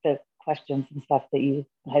looked at the questions and stuff that you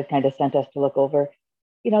had kind of sent us to look over,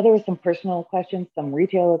 you know, there were some personal questions, some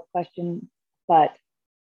retail questions, but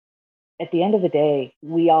at the end of the day,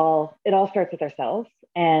 it all starts with ourselves.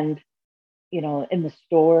 And, you know, in the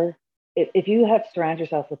store, if you have to surround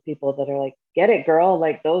yourself with people that are like, get it, girl,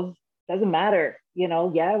 like those doesn't matter. You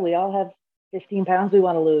know, yeah, we all have 15 pounds we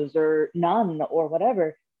want to lose or none or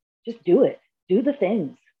whatever. Just do it. Do the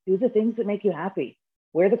things that make you happy.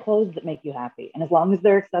 Wear the clothes that make you happy. And as long as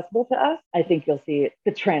they're accessible to us, I think you'll see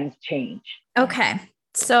the trends change. Okay.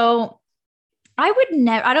 So I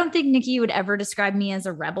don't think Nikki would ever describe me as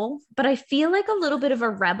a rebel, but I feel like a little bit of a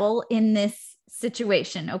rebel in this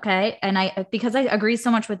situation. Okay. And because I agree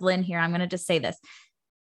so much with Lynn here, I'm going to just say this.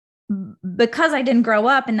 Because I didn't grow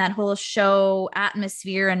up in that whole show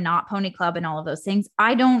atmosphere and not Pony Club and all of those things,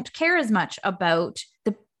 I don't care as much about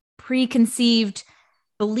the preconceived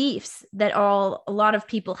beliefs that a lot of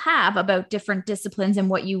people have about different disciplines and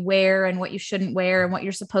what you wear and what you shouldn't wear and what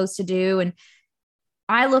you're supposed to do. And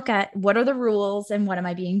I look at what are the rules and what am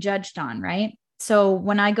I being judged on, right? So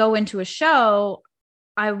when I go into a show,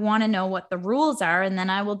 I want to know what the rules are, and then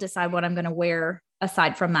I will decide what I'm going to wear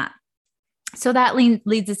aside from that. So that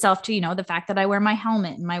leads itself to, you know, the fact that I wear my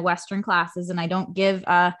helmet in my Western classes and I don't give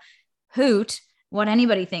a hoot what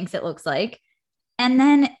anybody thinks it looks like. And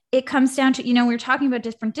then it comes down to, you know, we were talking about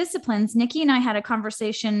different disciplines. Nikki and I had a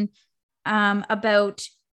conversation about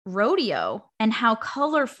rodeo and how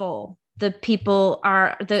colorful the people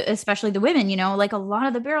are, especially the women, you know, like a lot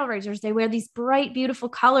of the barrel raisers, they wear these bright, beautiful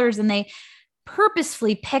colors and they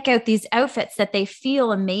purposefully pick out these outfits that they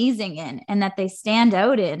feel amazing in and that they stand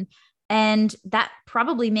out in. And that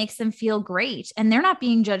probably makes them feel great. And they're not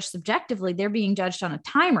being judged subjectively. They're being judged on a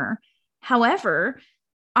timer. However,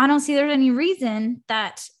 I don't see there's any reason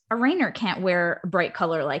that a reiner can't wear a bright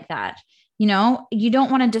color like that. You know, you don't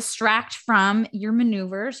want to distract from your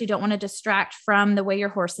maneuvers. You don't want to distract from the way your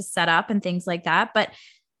horse is set up and things like that. But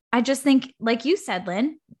I just think, like you said,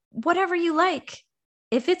 Lynn, whatever you like,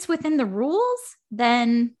 if it's within the rules,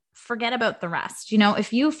 then forget about the rest. You know,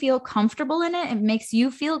 if you feel comfortable in it, it makes you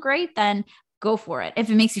feel great, then go for it. If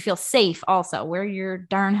it makes you feel safe, also wear your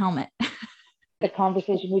darn helmet. The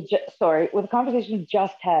conversation we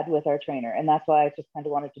just had with our trainer. And that's why I just kind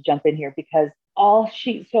of wanted to jump in here, because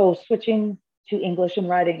switching to English and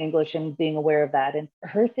writing English and being aware of that. And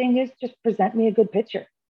her thing is just present me a good picture.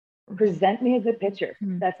 present me a good picture.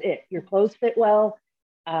 That's it. Your clothes fit well.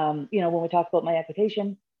 When we talk about my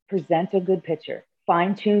equitation, present a good picture,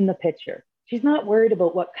 fine tune the picture. She's not worried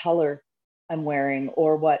about what color I'm wearing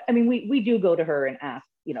or what, I mean, we do go to her and ask,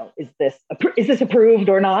 is this approved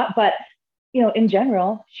or not? But, in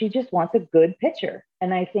general, she just wants a good picture.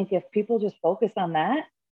 And I think if people just focus on that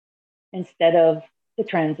instead of the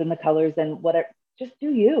trends and the colors and whatever, just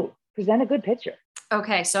do you present a good picture.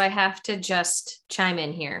 Okay. So I have to just chime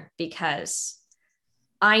in here because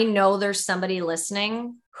I know there's somebody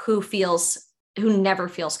listening who never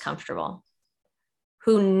feels comfortable,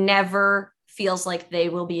 who never feels like they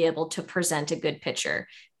will be able to present a good picture,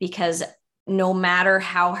 because no matter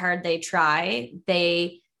how hard they try,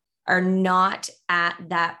 they are not at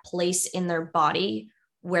that place in their body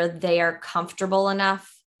where they are comfortable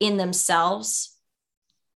enough in themselves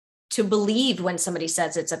to believe when somebody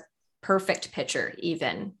says it's a perfect picture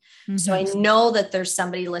even. Mm-hmm. So I know that there's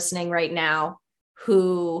somebody listening right now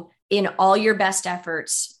who, in all your best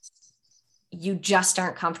efforts, you just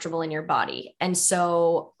aren't comfortable in your body. And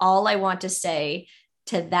so all I want to say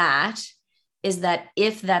to that is that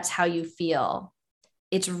if that's how you feel,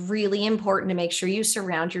 it's really important to make sure you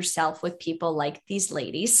surround yourself with people like these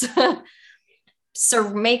ladies. So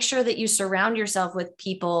make sure that you surround yourself with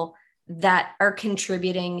people that are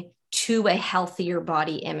contributing to a healthier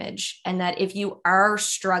body image. And that if you are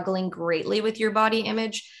struggling greatly with your body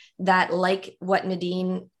image, that, like what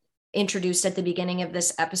Nadine introduced at the beginning of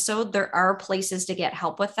this episode, there are places to get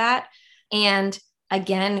help with that. And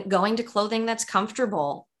again, going to clothing that's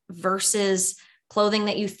comfortable versus clothing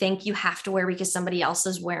that you think you have to wear because somebody else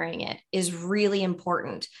is wearing it is really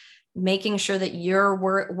important. Making sure that you're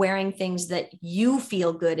wearing things that you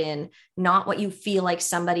feel good in, not what you feel like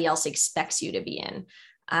somebody else expects you to be in.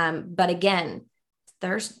 But again,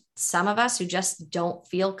 there's some of us who just don't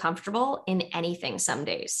feel comfortable in anything some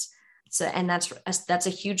days. So, and that's a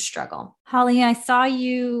huge struggle. Holly, I saw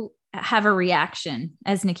you have a reaction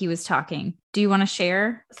as Nikki was talking. Do you want to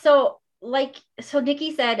share? So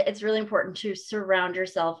Nikki said, it's really important to surround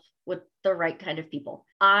yourself with the right kind of people.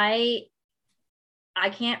 I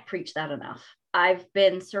can't preach that enough. I've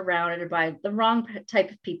been surrounded by the wrong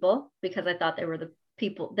type of people because I thought they were the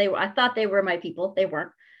people. I thought they were my people. They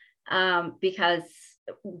weren't, because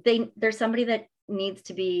there's somebody that needs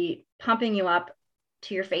to be pumping you up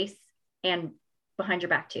to your face and behind your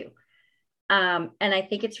back too. And I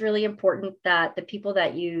think it's really important that the people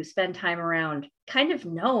that you spend time around kind of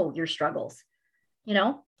know your struggles.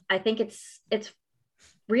 I think it's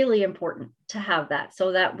really important to have that,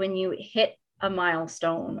 so that when you hit a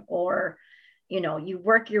milestone or, you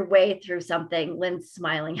work your way through something, Lynn's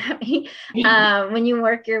smiling at me, when you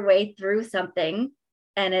work your way through something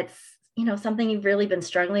and it's, something you've really been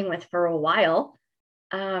struggling with for a while,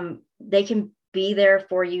 they can be there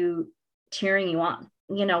for you, cheering you on.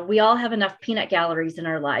 We all have enough peanut galleries in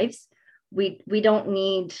our lives. We don't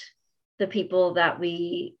need the people that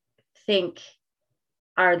we think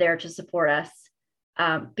are there to support us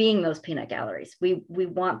being those peanut galleries. We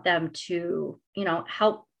want them to,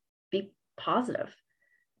 help be positive.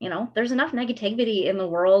 There's enough negativity in the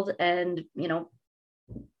world and,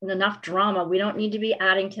 enough drama. We don't need to be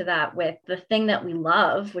adding to that with the thing that we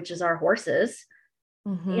love, which is our horses.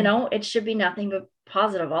 Mm-hmm. It should be nothing but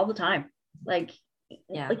positive all the time. Like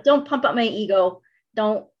don't pump up my ego.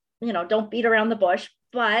 Don't beat around the bush.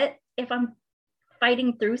 But if I'm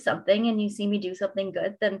fighting through something and you see me do something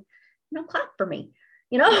good, then, clap for me,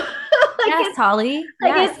 Yes, Holly.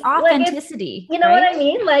 Yes, authenticity. You know right? What I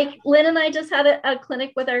mean? Like Lynn and I just had a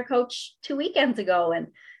clinic with our coach 2 weekends ago. And,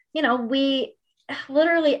 we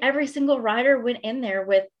literally every single rider went in there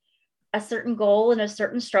with a certain goal and a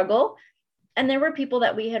certain struggle. And there were people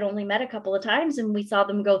that we had only met a couple of times and we saw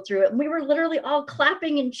them go through it. And we were literally all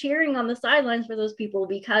clapping and cheering on the sidelines for those people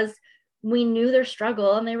because we knew their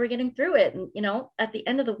struggle and they were getting through it. And, at the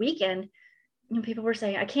end of the weekend, people were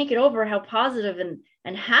saying, I can't get over how positive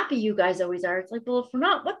and happy you guys always are. It's like, well, if we're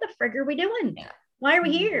not, what the frig are we doing? Why are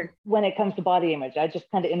we here? When it comes to body image, I just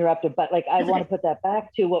kind of interrupted, but I want to put that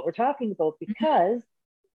back to what we're talking about, because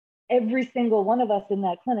every single one of us in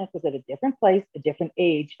that clinic was at a different place, a different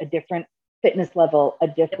age, a different fitness level, a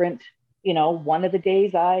different, one of the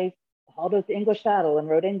days I hauled out the English saddle and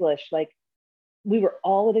rode English, we were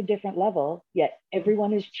all at a different level, yet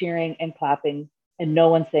everyone is cheering and clapping and no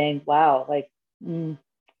one's saying, wow,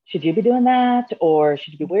 should you be doing that? Or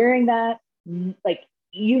should you be wearing that?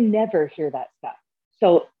 You never hear that stuff.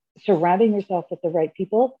 So surrounding yourself with the right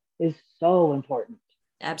people is so important.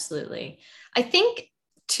 Absolutely. I think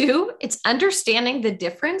too, it's understanding the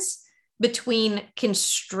difference between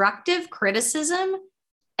constructive criticism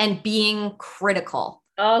and being critical.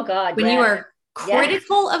 Oh God. When yeah. you are Yeah.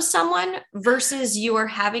 critical of someone versus you are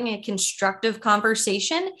having a constructive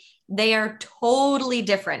conversation, they are totally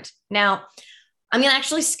different. Now, I'm going to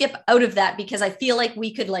actually skip out of that because I feel like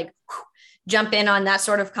we could like jump in on that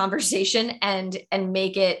sort of conversation and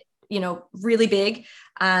make it, really big.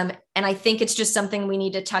 And I think it's just something we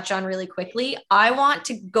need to touch on really quickly. I want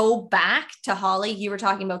to go back to Holly. You were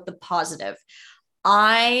talking about the positive.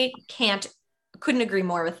 I couldn't agree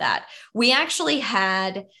more with that. We actually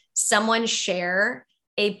had someone share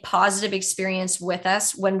a positive experience with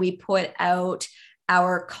us when we put out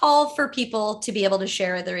our call for people to be able to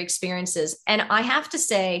share their experiences. And I have to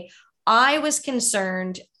say, I was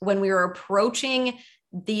concerned when we were approaching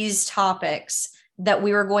these topics that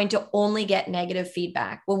we were going to only get negative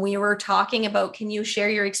feedback. When we were talking about, can you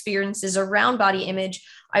share your experiences around body image?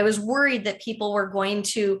 I was worried that people were going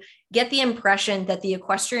to get the impression that the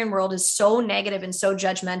equestrian world is so negative and so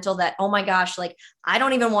judgmental that, oh my gosh, like, I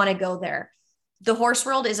don't even want to go there. The horse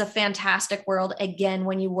world is a fantastic world, again,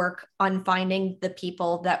 when you work on finding the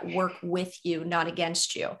people that work with you, not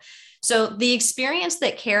against you. So the experience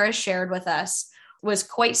that Kara shared with us was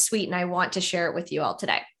quite sweet, and I want to share it with you all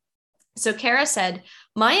today. So Kara said,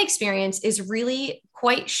 my experience is really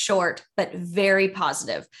quite short, but very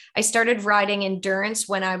positive. I started riding endurance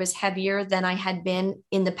when I was heavier than I had been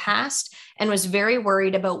in the past and was very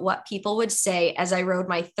worried about what people would say as I rode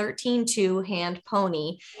my 13-2 hand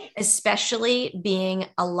pony, especially being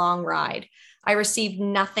a long ride. I received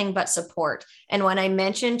nothing but support. And when I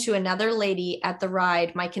mentioned to another lady at the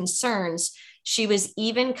ride my concerns, she was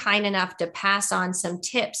even kind enough to pass on some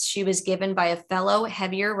tips she was given by a fellow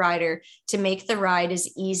heavier rider to make the ride as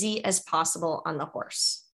easy as possible on the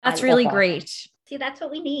horse. That's really great. See, that's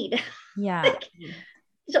what we need. Yeah. Like,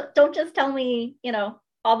 don't just tell me,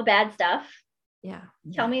 all the bad stuff. Yeah.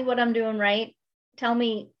 Tell me what I'm doing right. Tell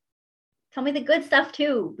me the good stuff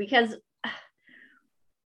too, because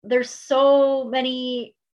there's so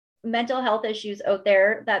many mental health issues out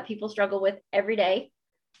there that people struggle with every day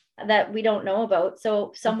that we don't know about.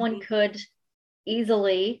 So someone could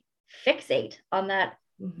easily fixate on that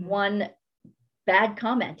one bad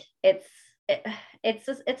comment. It's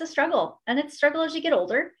a struggle, and it's a struggle as you get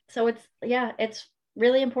older. So it's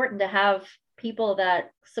really important to have people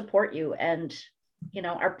that support you and,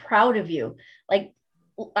 are proud of you. Like,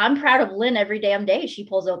 I'm proud of Lynn every damn day she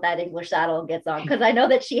pulls out that English saddle and gets on, because I know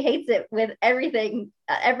that she hates it with everything,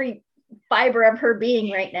 every fiber of her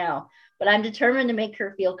being right now. But I'm determined to make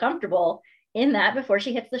her feel comfortable in that before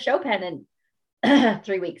she hits the show pen in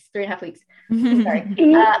 3.5 weeks. Sorry.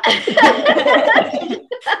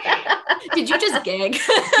 Did you just gag?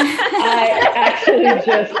 I actually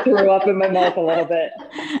just threw up in my mouth a little bit.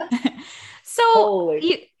 So,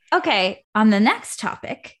 okay, on the next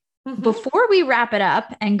topic, before we wrap it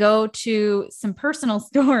up and go to some personal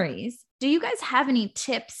stories, do you guys have any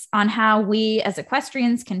tips on how we as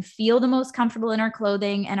equestrians can feel the most comfortable in our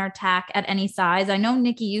clothing and our tack at any size? I know,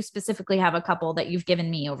 Nikki, you specifically have a couple that you've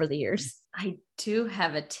given me over the years. I do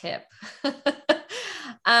have a tip.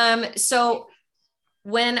 So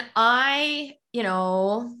when I,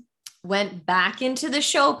 went back into the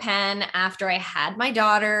show pen after I had my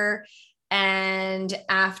daughter and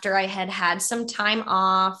after I had some time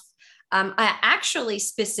off, I actually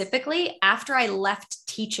specifically after I left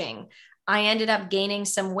teaching, I ended up gaining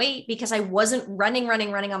some weight because I wasn't running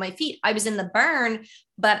on my feet. I was in the burn,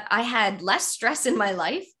 but I had less stress in my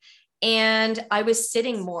life and I was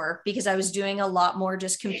sitting more because I was doing a lot more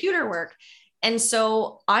just computer work. And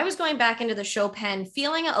so I was going back into the show pen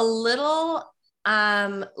feeling a little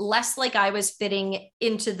less like I was fitting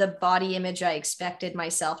into the body image I expected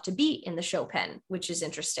myself to be in the show pen, which is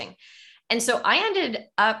interesting. And so I ended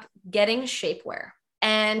up getting shapewear.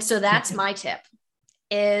 And so that's my tip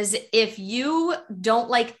is if you don't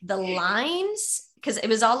like the lines, because it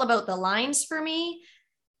was all about the lines for me.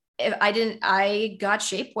 I got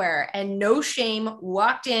shapewear and no shame,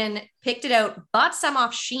 walked in, picked it out, bought some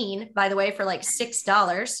off Shein, by the way, for like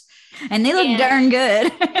 $6. And they look darn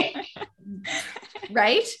good.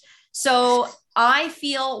 Right. So I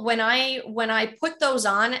feel when I put those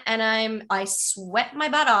on and I sweat my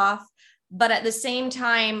butt off, but at the same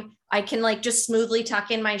time, I can like just smoothly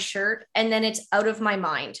tuck in my shirt and then it's out of my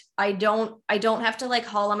mind. I don't have to like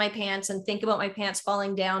haul on my pants and think about my pants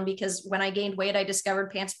falling down, because when I gained weight, I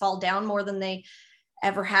discovered pants fall down more than they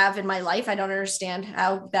ever have in my life. I don't understand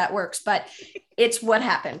how that works, but it's what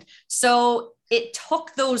happened. So it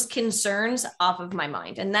took those concerns off of my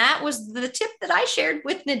mind. And that was the tip that I shared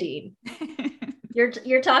with Nadine.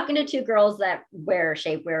 You're talking to two girls that wear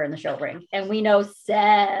shapewear in the show ring, and we know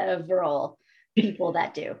several people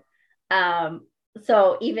that do.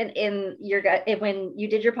 So even in when you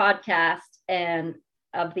did your podcast and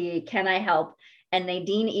of the Can I Help, and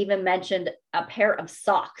Nadine even mentioned a pair of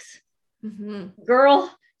socks. Mm-hmm.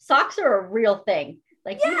 Girl, socks are a real thing.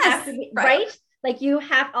 Like you have to be right. Like you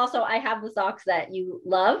have also, I have the socks that you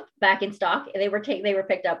love back in stock. They were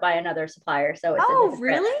picked up by another supplier. So it's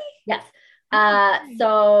really? Yes.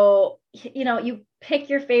 So, you pick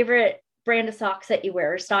your favorite brand of socks that you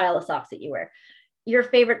wear, or style of socks that you wear, your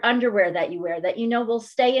favorite underwear that you wear that will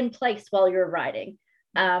stay in place while you're riding.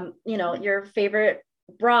 Your favorite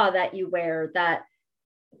bra that you wear that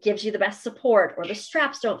gives you the best support, or the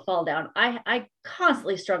straps don't fall down. I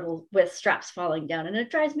constantly struggle with straps falling down, and it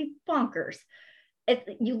drives me bonkers.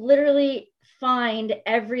 You literally find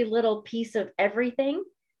every little piece of everything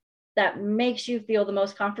that makes you feel the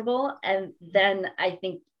most comfortable. And then I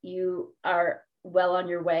think you are well on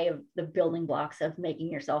your way of the building blocks of making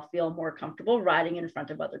yourself feel more comfortable riding in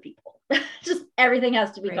front of other people. Just everything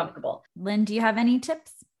has to be comfortable. Lynn, do you have any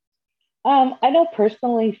tips? I know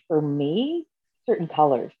personally for me, certain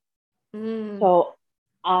colors. So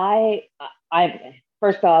I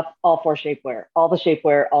first off, all for shapewear, all the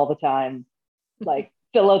shapewear all the time, like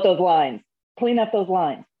fill out those lines, clean up those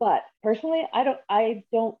lines. But personally, I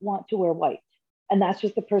don't want to wear white. And that's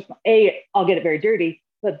just the personal, I'll get it very dirty,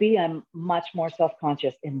 but B, I'm much more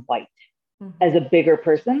self-conscious in white as a bigger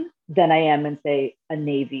person than I am in, say, a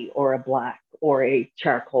navy or a black or a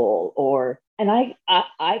charcoal and I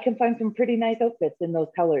can find some pretty nice outfits in those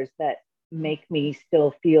colors that make me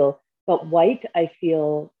still feel, but white, I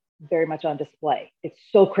feel very much on display. It's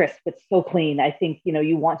so crisp. It's so clean. I think,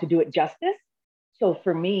 you want to do it justice. So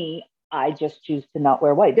for me, I just choose to not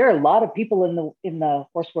wear white. There are a lot of people in the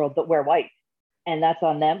horse world that wear white, and that's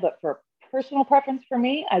on them. But for personal preference for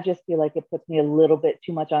me, I just feel like it puts me a little bit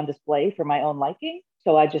too much on display for my own liking.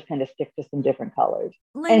 So I just kind of stick to some different colors.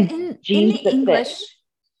 Lynn,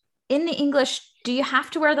 in the English, do you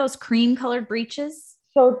have to wear those cream colored breeches?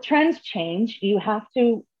 So trends change. You have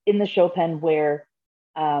to, in the show pen, wear,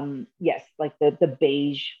 yes, like the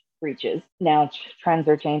beige breeches. Now trends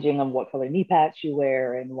are changing on what color knee pads you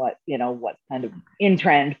wear and what's kind of in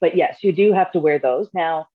trend. But yes, you do have to wear those.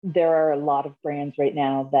 Now, there are a lot of brands right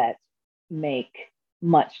now that make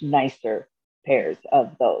much nicer pairs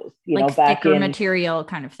of those, like thicker material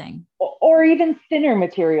kind of thing. Or even thinner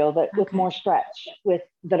material with more stretch,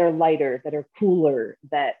 that are lighter, that are cooler,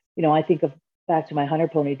 that, I think of back to my hunter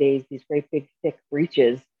pony days, these great big thick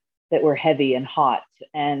breeches that were heavy and hot,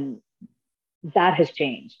 and that has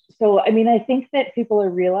changed. So, I mean, I think that people are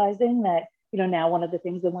realizing that, now one of the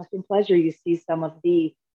things in Western Pleasure, you see some of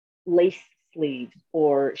the lace sleeves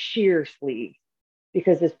or sheer sleeves,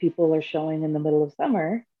 because as people are showing in the middle of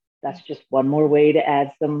summer, that's just one more way to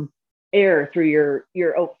add some air through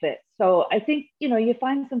your outfit. So I think, you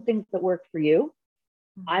find some things that work for you.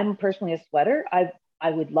 I'm personally a sweater. I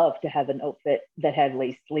would love to have an outfit that had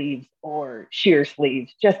lace sleeves or sheer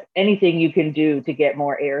sleeves. Just anything you can do to get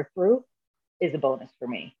more air through is a bonus for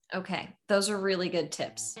me. Okay. Those are really good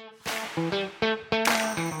tips.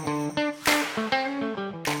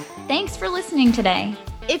 Thanks for listening today.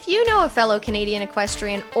 If you know a fellow Canadian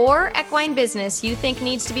equestrian or equine business you think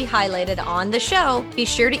needs to be highlighted on the show, be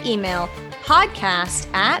sure to email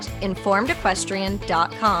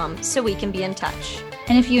podcast@informedequestrian.com so we can be in touch.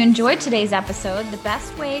 And if you enjoyed today's episode, the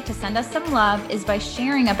best way to send us some love is by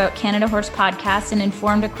sharing about Canada Horse Podcast and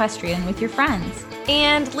Informed Equestrian with your friends.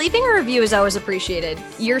 And leaving a review is always appreciated.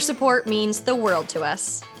 Your support means the world to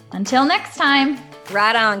us. Until next time.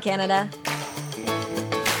 Right on, Canada.